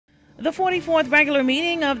The 44th regular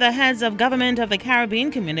meeting of the heads of government of the Caribbean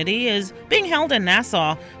community is being held in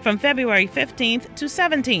Nassau from February 15th to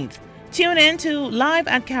 17th. Tune in to Live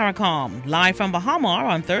at CARICOM, live from Bahamar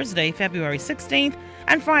on Thursday, February 16th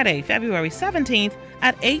and Friday, February 17th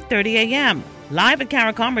at 8:30 a.m. Live at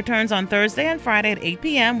CARICOM returns on Thursday and Friday at 8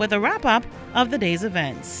 p.m. with a wrap-up of the day's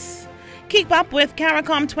events. Keep up with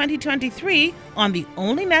CARICOM 2023 on the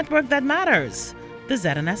only network that matters, the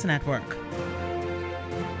ZNS Network.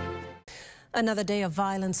 Another day of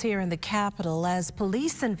violence here in the capital as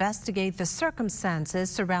police investigate the circumstances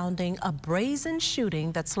surrounding a brazen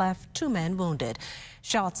shooting that's left 2 men wounded.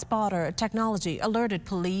 ShotSpotter technology alerted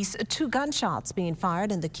police 2 gunshots being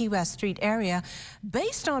fired in the Key West Street area.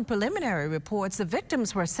 Based on preliminary reports, the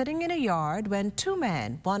victims were sitting in a yard when 2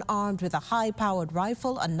 men, one armed with a high-powered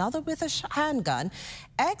rifle, another with a handgun,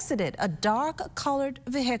 exited a dark-colored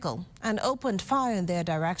vehicle and opened fire in their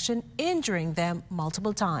direction, injuring them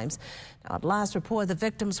multiple times. Now, at last report, the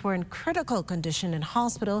victims were in critical condition in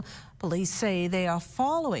hospital. Police say they are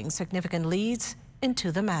following significant leads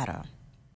into the matter.